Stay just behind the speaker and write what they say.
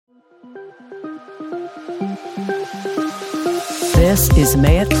This is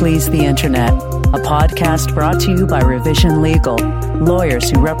May It Please the Internet, a podcast brought to you by Revision Legal, lawyers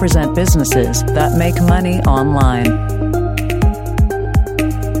who represent businesses that make money online.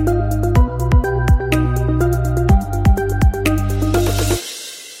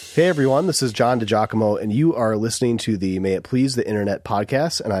 Hey everyone, this is John DiGiacomo, and you are listening to the May It Please the Internet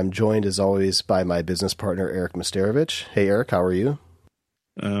podcast, and I'm joined as always by my business partner, Eric Masterovich. Hey Eric, how are you?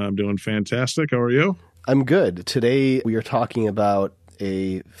 I'm doing fantastic. How are you? I'm good. Today we are talking about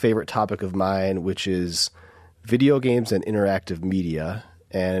a favorite topic of mine, which is video games and interactive media,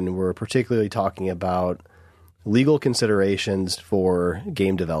 and we're particularly talking about legal considerations for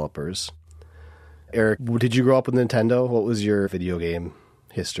game developers. Eric, did you grow up with Nintendo? What was your video game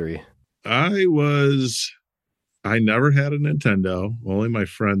history? I never had a Nintendo. Only my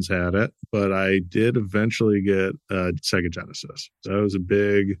friends had it, but I did eventually get a Sega Genesis. So I was a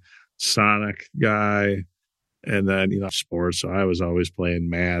big Sonic guy, and then, sports. So I was always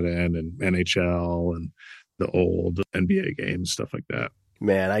playing Madden and NHL and the old NBA games, stuff like that.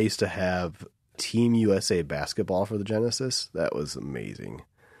 Man, I used to have Team USA basketball for the Genesis. That was amazing.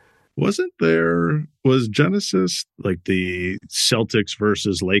 Was Genesis like the Celtics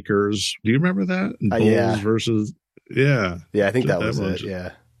versus Lakers? Do you remember that? And Bulls versus, Yeah, I think that was it,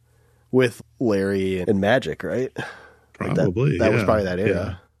 yeah. With Larry and Magic, right? Probably, that was probably that era.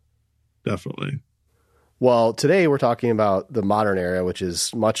 Yeah, definitely. Well, today we're talking about the modern era, which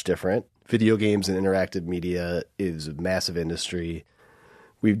is much different. Video games and interactive media is a massive industry.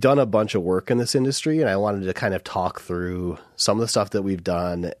 We've done a bunch of work in this industry, and I wanted to kind of talk through some of the stuff that we've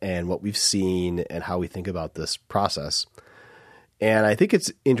done and what we've seen and how we think about this process. And I think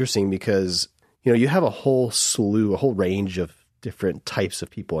it's interesting because, you have a whole range of different types of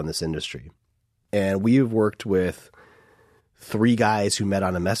people in this industry. And we've worked with 3 guys who met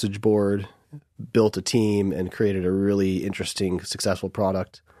on a message board, built a team, and created a really interesting, successful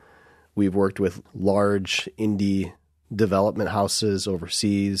product. We've worked with large indie development houses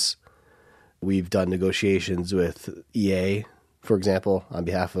overseas. We've done negotiations with EA, for example, on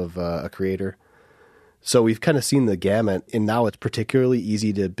behalf of a creator. So we've kind of seen the gamut, and now it's particularly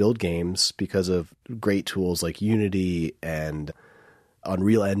easy to build games because of great tools like Unity and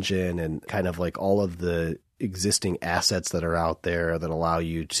Unreal Engine and kind of like all of the existing assets that are out there that allow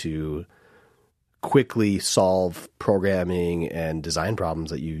you to quickly solve programming and design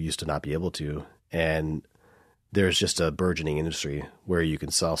problems that you used to not be able to. And there's just a burgeoning industry where you can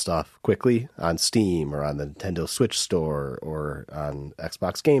sell stuff quickly on Steam or on the Nintendo Switch store or on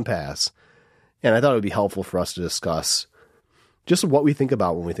Xbox Game Pass. And I thought it would be helpful for us to discuss just what we think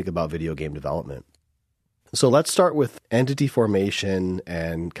about when we think about video game development. So let's start with entity formation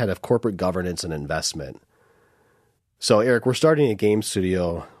and kind of corporate governance and investment. So Eric, we're starting a game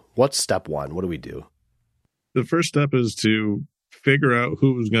studio. What's step one? What do we do? The first step is to figure out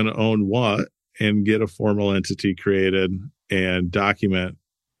who's going to own what and get a formal entity created and document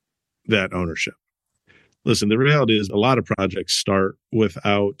that ownership. Listen, the reality is a lot of projects start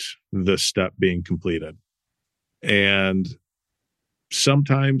without this step being completed. And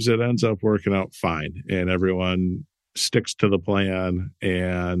sometimes it ends up working out fine and everyone sticks to the plan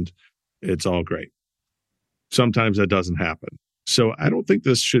and it's all great. Sometimes that doesn't happen. So I don't think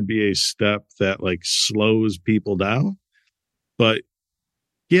this should be a step that slows people down, but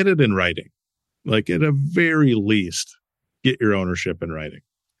get it in writing. At a very least, get your ownership in writing.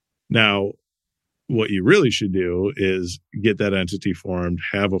 Now, what you really should do is get that entity formed,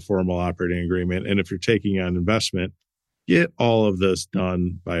 have a formal operating agreement, and if you're taking on investment, get all of this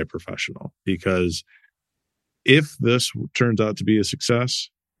done by a professional. Because if this turns out to be a success,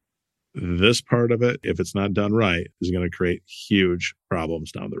 this part of it, if it's not done right, is going to create huge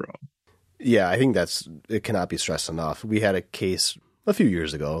problems down the road. Yeah, I think it cannot be stressed enough. We had a case a few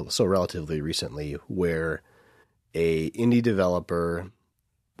years ago, so relatively recently, where a indie developer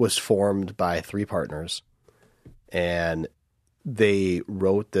was formed by 3 partners, and they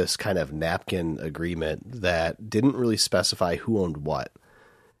wrote this kind of napkin agreement that didn't really specify who owned what.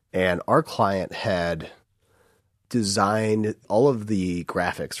 And our client had designed all of the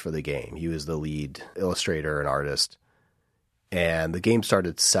graphics for the game. He was the lead illustrator and artist. And the game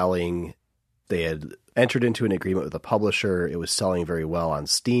started selling. They had entered into an agreement with a publisher. It was selling very well on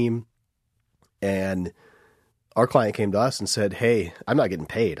Steam. And our client came to us and said, hey, I'm not getting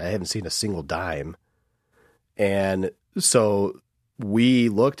paid. I haven't seen a single dime. And so we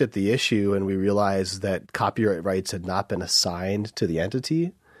looked at the issue and we realized that copyright rights had not been assigned to the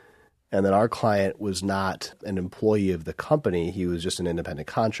entity and that our client was not an employee of the company. He was just an independent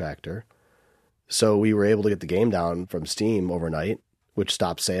contractor. So we were able to get the game down from Steam overnight, which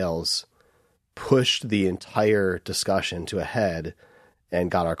stopped sales pushed the entire discussion to a head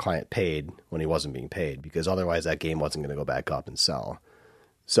and got our client paid when he wasn't being paid, because otherwise that game wasn't going to go back up and sell.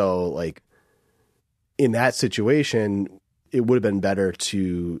 So like in that situation, it would have been better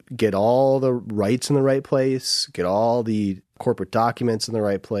to get all the rights in the right place, get all the corporate documents in the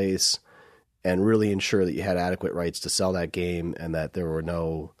right place, and really ensure that you had adequate rights to sell that game and that there were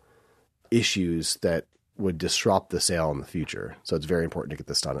no issues that would disrupt the sale in the future. So it's very important to get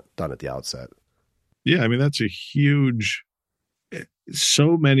this done at the outset. Yeah, I mean, that's a huge,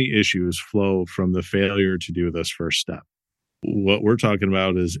 so many issues flow from the failure to do this first step. What we're talking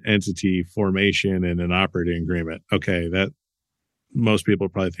about is entity formation and an operating agreement. Okay, that most people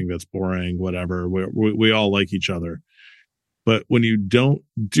probably think that's boring, whatever. We all like each other. But when you don't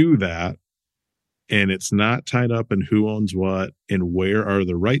do that, and it's not tied up in who owns what and where are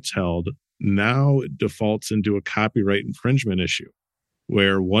the rights held, now it defaults into a copyright infringement issue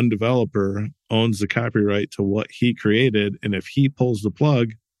where one developer owns the copyright to what he created. And if he pulls the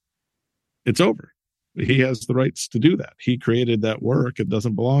plug, it's over. He has the rights to do that. He created that work. It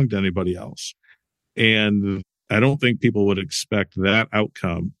doesn't belong to anybody else. And I don't think people would expect that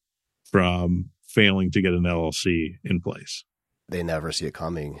outcome from failing to get an LLC in place. They never see it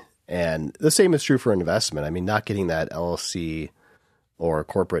coming. And the same is true for investment. I mean, not getting that LLC or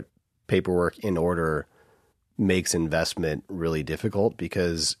corporate paperwork in order makes investment really difficult,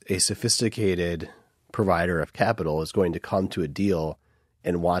 because a sophisticated provider of capital is going to come to a deal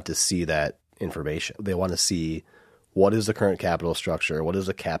and want to see that information. They want to see what is the current capital structure, what is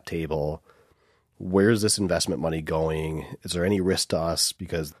the cap table, where's this investment money going, is there any risk to us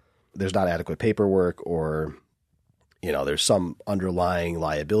because there's not adequate paperwork, or there's some underlying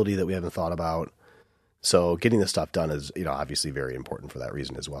liability that we haven't thought about. So getting this stuff done is, obviously very important for that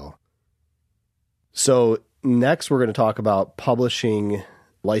reason as well. So next we're going to talk about publishing,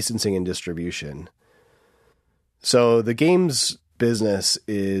 licensing, and distribution. So the games business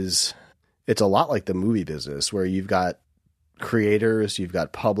it's a lot like the movie business, where you've got creators, you've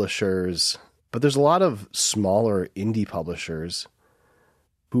got publishers, but there's a lot of smaller indie publishers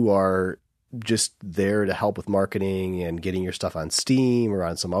who are just there to help with marketing and getting your stuff on Steam or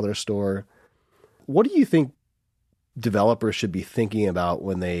on some other store. What do you think developers should be thinking about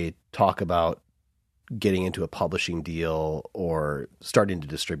when they talk about getting into a publishing deal or starting to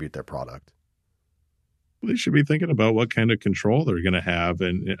distribute their product? They should be thinking about what kind of control they're going to have,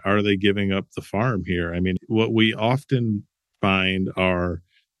 and are they giving up the farm here? I mean, what we often find are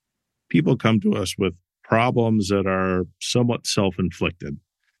people come to us with problems that are somewhat self-inflicted.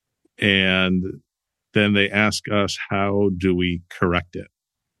 And then they ask us, how do we correct it?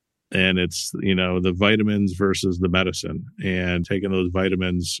 And it's, the vitamins versus the medicine. And taking those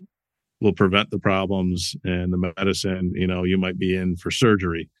vitamins will prevent the problems. And the medicine, you might be in for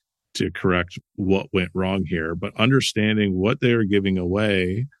surgery to correct what went wrong here. But understanding what they're giving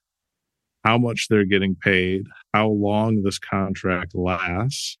away, how much they're getting paid, how long this contract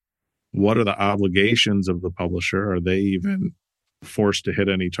lasts, what are the obligations of the publisher? Are they even forced to hit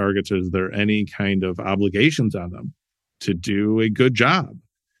any targets? Is there any kind of obligations on them to do a good job?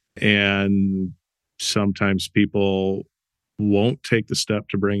 And sometimes people won't take the step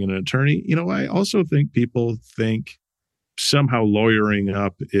to bring in an attorney. I also think people think somehow lawyering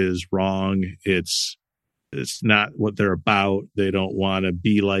up is wrong. It's not what they're about. They don't want to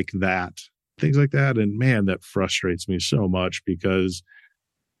be like that, things like that. And man, that frustrates me so much, because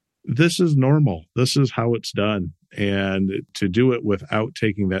this is normal. This is how it's done. And to do it without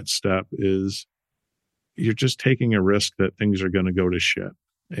taking that step is, you're just taking a risk that things are going to go to shit,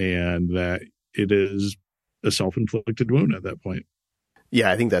 and that it is a self-inflicted wound at that point. Yeah,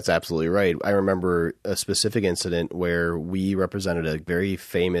 I think that's absolutely right. I remember a specific incident where we represented a very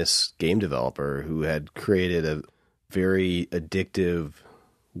famous game developer who had created a very addictive,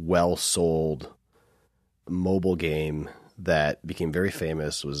 well-sold mobile game that became very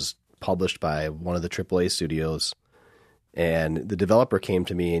famous, was published by one of the AAA studios. And the developer came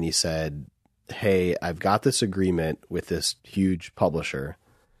to me and he said, hey, I've got this agreement with this huge publisher,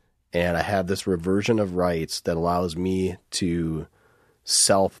 and I have this reversion of rights that allows me to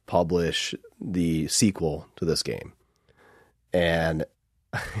self-publish the sequel to this game. And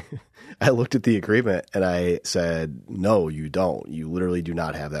I looked at the agreement and I said, no, you don't. You literally do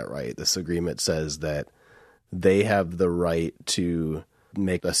not have that right. This agreement says that they have the right to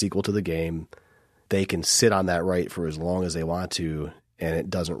make a sequel to the game. They can sit on that right for as long as they want to, and it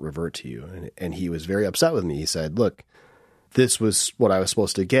doesn't revert to you. And he was very upset with me. He said, look, this was what I was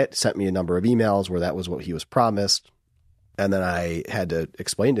supposed to get, sent me a number of emails where that was what he was promised. And then I had to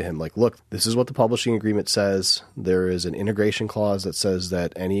explain to him, like, look, this is what the publishing agreement says. There is an integration clause that says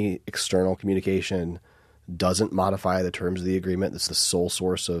that any external communication doesn't modify the terms of the agreement. It's the sole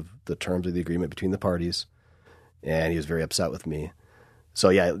source of the terms of the agreement between the parties. And he was very upset with me. So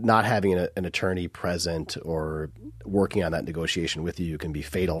yeah, not having an attorney present or working on that negotiation with you can be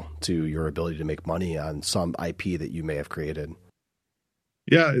fatal to your ability to make money on some IP that you may have created.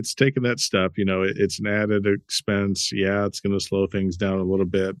 Yeah, it's taking that step. It's an added expense. Yeah, it's going to slow things down a little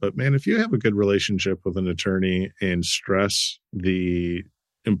bit. But man, if you have a good relationship with an attorney and stress the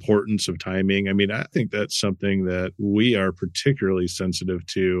importance of timing, I think that's something that we are particularly sensitive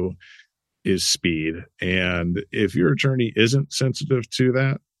to is speed. And if your attorney isn't sensitive to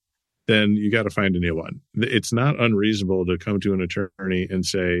that, then you got to find a new one. It's not unreasonable to come to an attorney and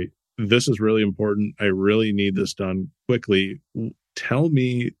say, this is really important. I really need this done quickly. Tell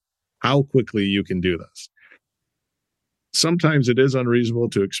me how quickly you can do this. Sometimes it is unreasonable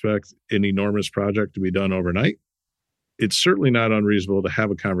to expect an enormous project to be done overnight. It's certainly not unreasonable to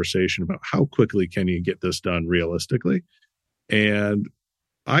have a conversation about how quickly can you get this done realistically. And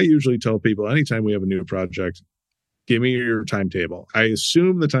I usually tell people anytime we have a new project, give me your timetable. I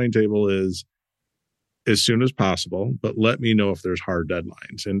assume the timetable is as soon as possible, but let me know if there's hard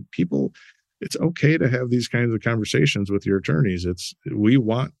deadlines. And people, it's okay to have these kinds of conversations with your attorneys. We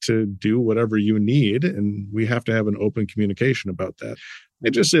want to do whatever you need, and we have to have an open communication about that.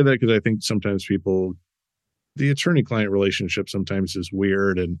 I just say that because I think sometimes the attorney-client relationship sometimes is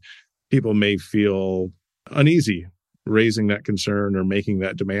weird, and people may feel uneasy raising that concern or making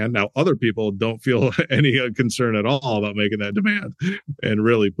that demand. Now, other people don't feel any concern at all about making that demand and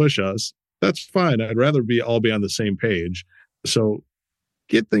really push us. That's fine. I'd rather all be on the same page. So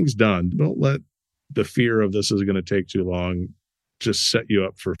get things done. Don't let the fear of this is going to take too long just set you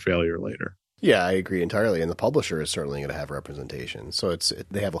up for failure later. Yeah, I agree entirely. And the publisher is certainly going to have representation. So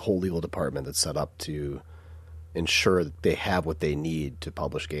they have a whole legal department that's set up to ensure that they have what they need to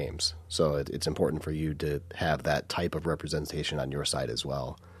publish games. So it's important for you to have that type of representation on your side as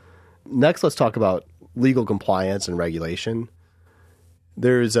well. Next, let's talk about legal compliance and regulation.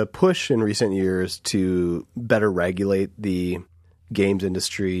 There's a push in recent years to better regulate the games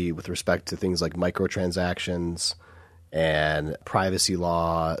industry with respect to things like microtransactions and privacy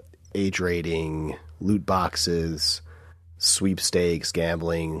law, age rating, loot boxes, sweepstakes,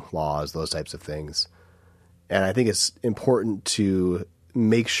 gambling laws, those types of things. And I think it's important to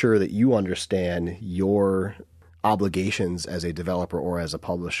make sure that you understand your obligations as a developer or as a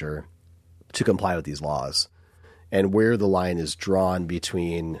publisher to comply with these laws and where the line is drawn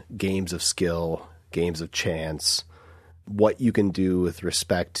between games of skill, games of chance, what you can do with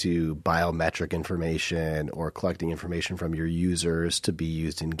respect to biometric information or collecting information from your users to be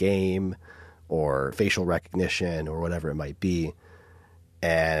used in game or facial recognition or whatever it might be.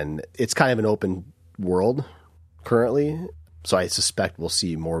 And it's kind of an open world currently, so I suspect we'll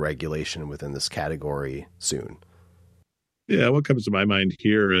see more regulation within this category soon. Yeah, what comes to my mind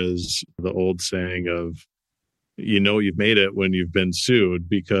here is the old saying of, you've made it when you've been sued,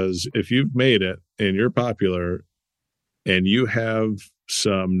 because if you've made it and you're popular and you have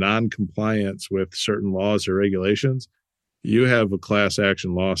some non-compliance with certain laws or regulations, you have a class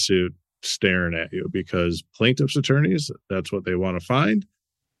action lawsuit staring at you, because plaintiffs' attorneys, that's what they want to find.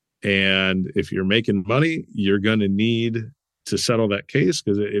 And if you're making money, you're going to need to settle that case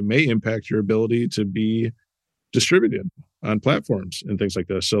because it may impact your ability to be distributed on platforms and things like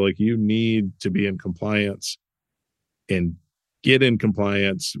this. So you need to be in compliance and get in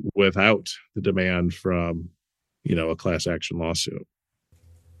compliance without the demand from, a class action lawsuit.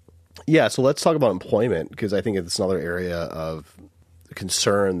 Yeah. So let's talk about employment, because I think it's another area of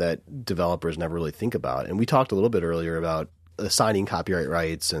concern that developers never really think about. And we talked a little bit earlier about assigning copyright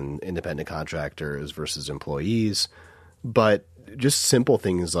rights and independent contractors versus employees, but just simple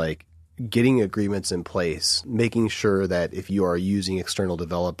things like getting agreements in place, making sure that if you are using external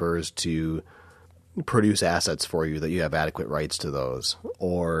developers to produce assets for you, that you have adequate rights to those.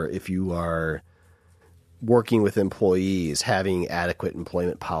 Or if you are working with employees, having adequate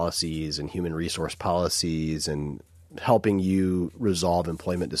employment policies and human resource policies and helping you resolve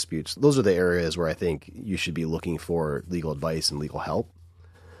employment disputes. Those are the areas where I think you should be looking for legal advice and legal help.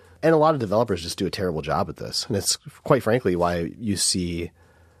 And a lot of developers just do a terrible job at this. And it's quite frankly why you see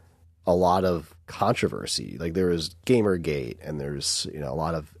a lot of controversy. Like there is Gamergate, and there's a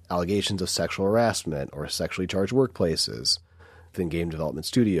lot of allegations of sexual harassment or sexually charged workplaces within game development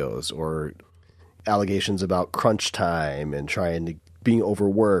studios, or allegations about crunch time and being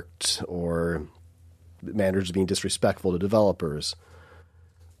overworked, or managers being disrespectful to developers.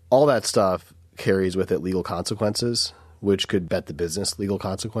 All that stuff carries with it legal consequences, which could bet the business legal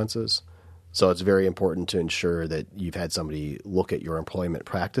consequences. So it's very important to ensure that you've had somebody look at your employment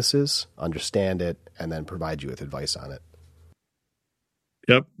practices, understand it, and then provide you with advice on it.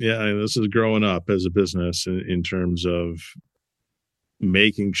 Yep. Yeah. And this is growing up as a business in terms of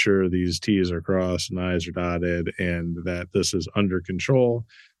making sure these T's are crossed and I's are dotted and that this is under control.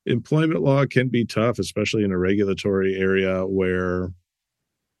 Employment law can be tough, especially in a regulatory area where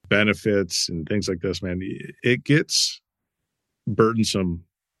benefits and things like this, man, it gets burdensome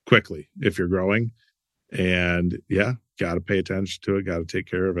quickly if you're growing. And yeah, got to pay attention to it, got to take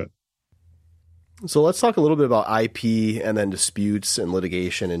care of it. So let's talk a little bit about IP and then disputes and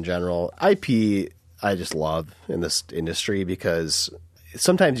litigation in general. IP, I just love in this industry because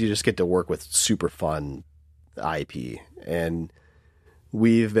sometimes you just get to work with super fun IP. And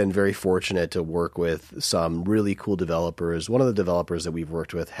we've been very fortunate to work with some really cool developers. One of the developers that we've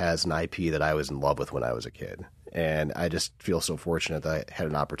worked with has an IP that I was in love with when I was a kid. And I just feel so fortunate that I had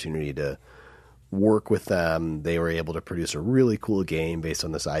an opportunity to work with them. They were able to produce a really cool game based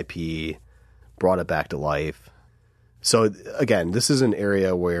on this IP, brought it back to life. So again, this is an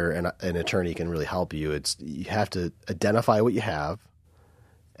area where an attorney can really help you. You have to identify what you have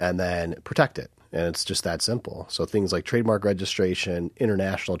and then protect it. And it's just that simple. So things like trademark registration,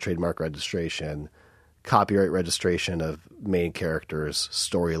 international trademark registration, copyright registration of main characters,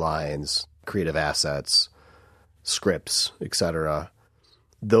 storylines, creative assets, scripts, etc.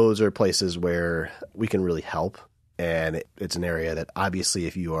 Those are places where we can really help. And it's an area that obviously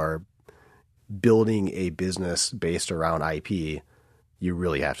if you are building a business based around IP, you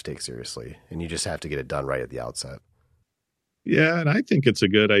really have to take seriously. And you just have to get it done right at the outset. Yeah, and I think it's a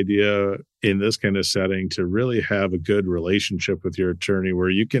good idea in this kind of setting to really have a good relationship with your attorney where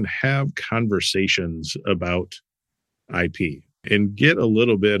you can have conversations about IP and get a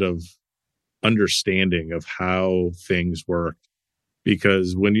little bit of understanding of how things work.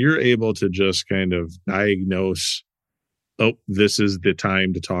 Because when you're able to just kind of diagnose, oh, this is the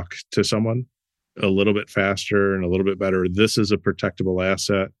time to talk to someone a little bit faster and a little bit better. This is a protectable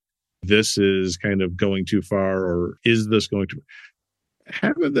asset. This is kind of going too far, or is this going to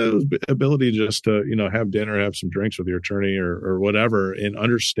having those ability just to, have dinner, have some drinks with your attorney or whatever, and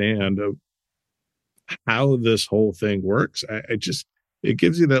understand how this whole thing works. It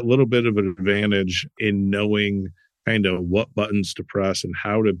gives you that little bit of an advantage in knowing kind of what buttons to press and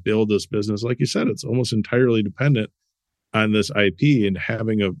how to build this business. Like you said, it's almost entirely dependent on this IP and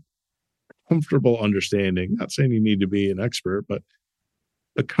having a comfortable understanding, not saying you need to be an expert, but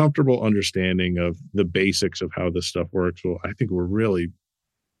a comfortable understanding of the basics of how this stuff works I think will really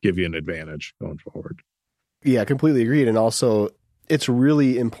give you an advantage going forward. Yeah, completely agreed. And also, it's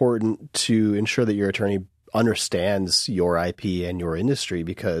really important to ensure that your attorney understands your IP and your industry,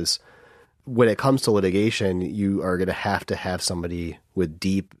 because when it comes to litigation, you are going to have somebody with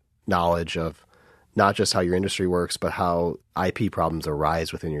deep knowledge of not just how your industry works, but how IP problems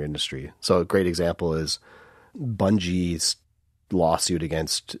arise within your industry. So a great example is Bungie's lawsuit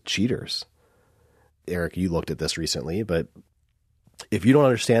against cheaters. Eric, you looked at this recently, but if you don't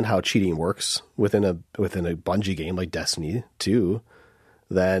understand how cheating works within a Bungie game like Destiny 2,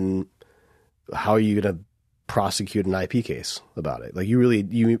 then how are you going to prosecute an IP case about it? Like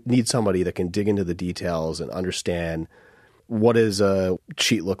you need somebody that can dig into the details and understand what does a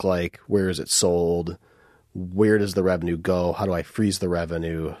cheat look like, where is it sold, where does the revenue go, how do I freeze the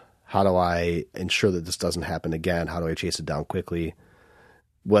revenue, how do I ensure that this doesn't happen again? How do I chase it down quickly?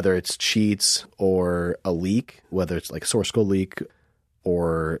 Whether it's cheats or a leak, whether it's like source code leak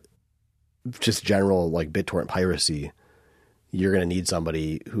or just general like BitTorrent piracy, you're going to need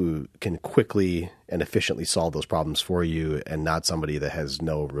somebody who can quickly and efficiently solve those problems for you, and not somebody that has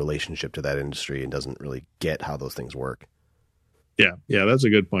no relationship to that industry and doesn't really get how those things work. Yeah, that's a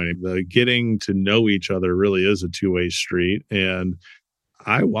good point. The getting to know each other really is a two-way street. And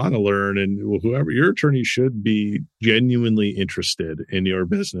I want to learn, and whoever your attorney should be genuinely interested in your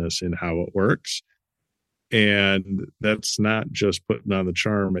business and how it works. And that's not just putting on the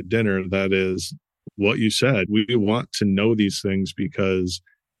charm at dinner. That is what you said. We want to know these things because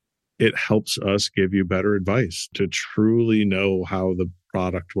it helps us give you better advice to truly know how the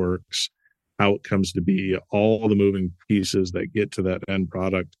product works, how it comes to be, all the moving pieces that get to that end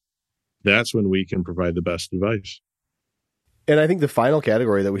product. That's when we can provide the best advice. And I think the final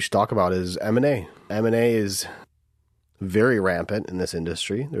category that we should talk about is M&A. M&A is very rampant in this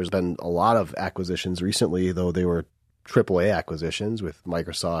industry. There's been a lot of acquisitions recently, though they were AAA acquisitions, with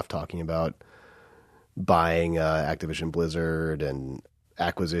Microsoft talking about buying Activision Blizzard and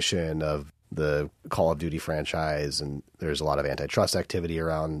acquisition of the Call of Duty franchise. And there's a lot of antitrust activity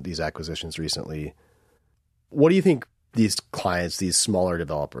around these acquisitions recently. What do you think these clients, these smaller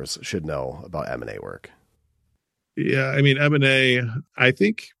developers should know about M&A work? Yeah, I mean, M&A, I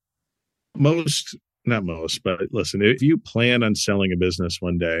think not most, but listen, if you plan on selling a business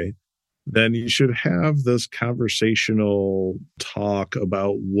one day, then you should have this conversational talk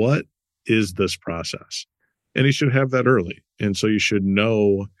about what is this process. And you should have that early. And so you should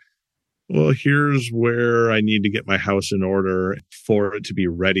know, well, here's where I need to get my house in order for it to be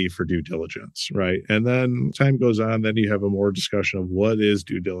ready for due diligence, right? And then time goes on, then you have a more discussion of what is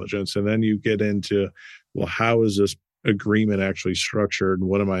due diligence. And then you get into, well, how is this agreement actually structured? And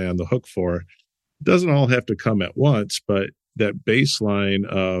what am I on the hook for? It doesn't all have to come at once, but that baseline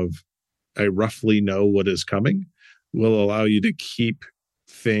of I roughly know what is coming will allow you to keep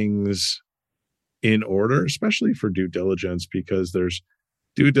things in order, especially for due diligence, because there's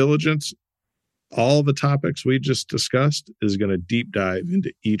due diligence. All the topics we just discussed is going to deep dive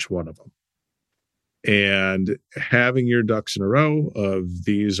into each one of them. And having your ducks in a row of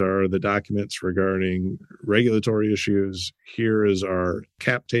these are the documents regarding regulatory issues. Here is our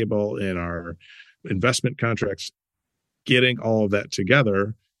cap table and our investment contracts. Getting all of that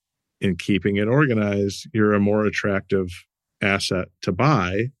together and keeping it organized, you're a more attractive asset to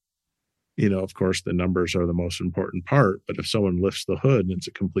buy. Of course, the numbers are the most important part, but if someone lifts the hood and it's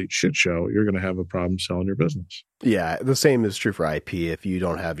a complete shit show, you're going to have a problem selling your business. Yeah, the same is true for IP. If you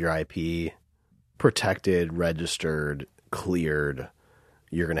don't have your IP protected, registered, cleared,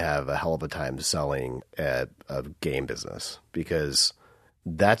 you're going to have a hell of a time selling a game business, because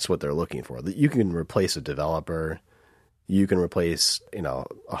that's what they're looking for. You can replace a developer, you can replace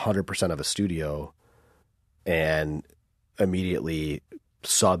 100% of a studio and immediately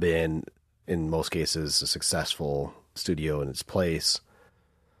sub in most cases, a successful studio in its place.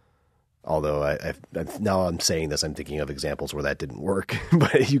 Although now I'm saying this, I'm thinking of examples where that didn't work,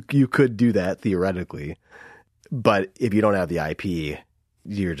 but you could do that theoretically. But if you don't have the IP,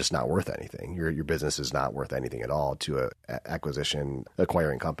 you're just not worth anything. Your business is not worth anything at all to a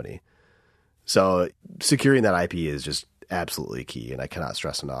acquiring company. So securing that IP is just absolutely key, and I cannot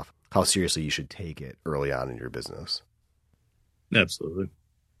stress enough how seriously you should take it early on in your business. Absolutely.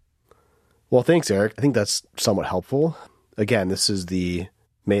 Well, thanks, Eric. I think that's somewhat helpful. Again, this is the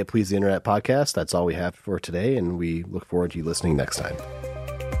May It Please the Internet podcast. That's all we have for today, and we look forward to you listening next time.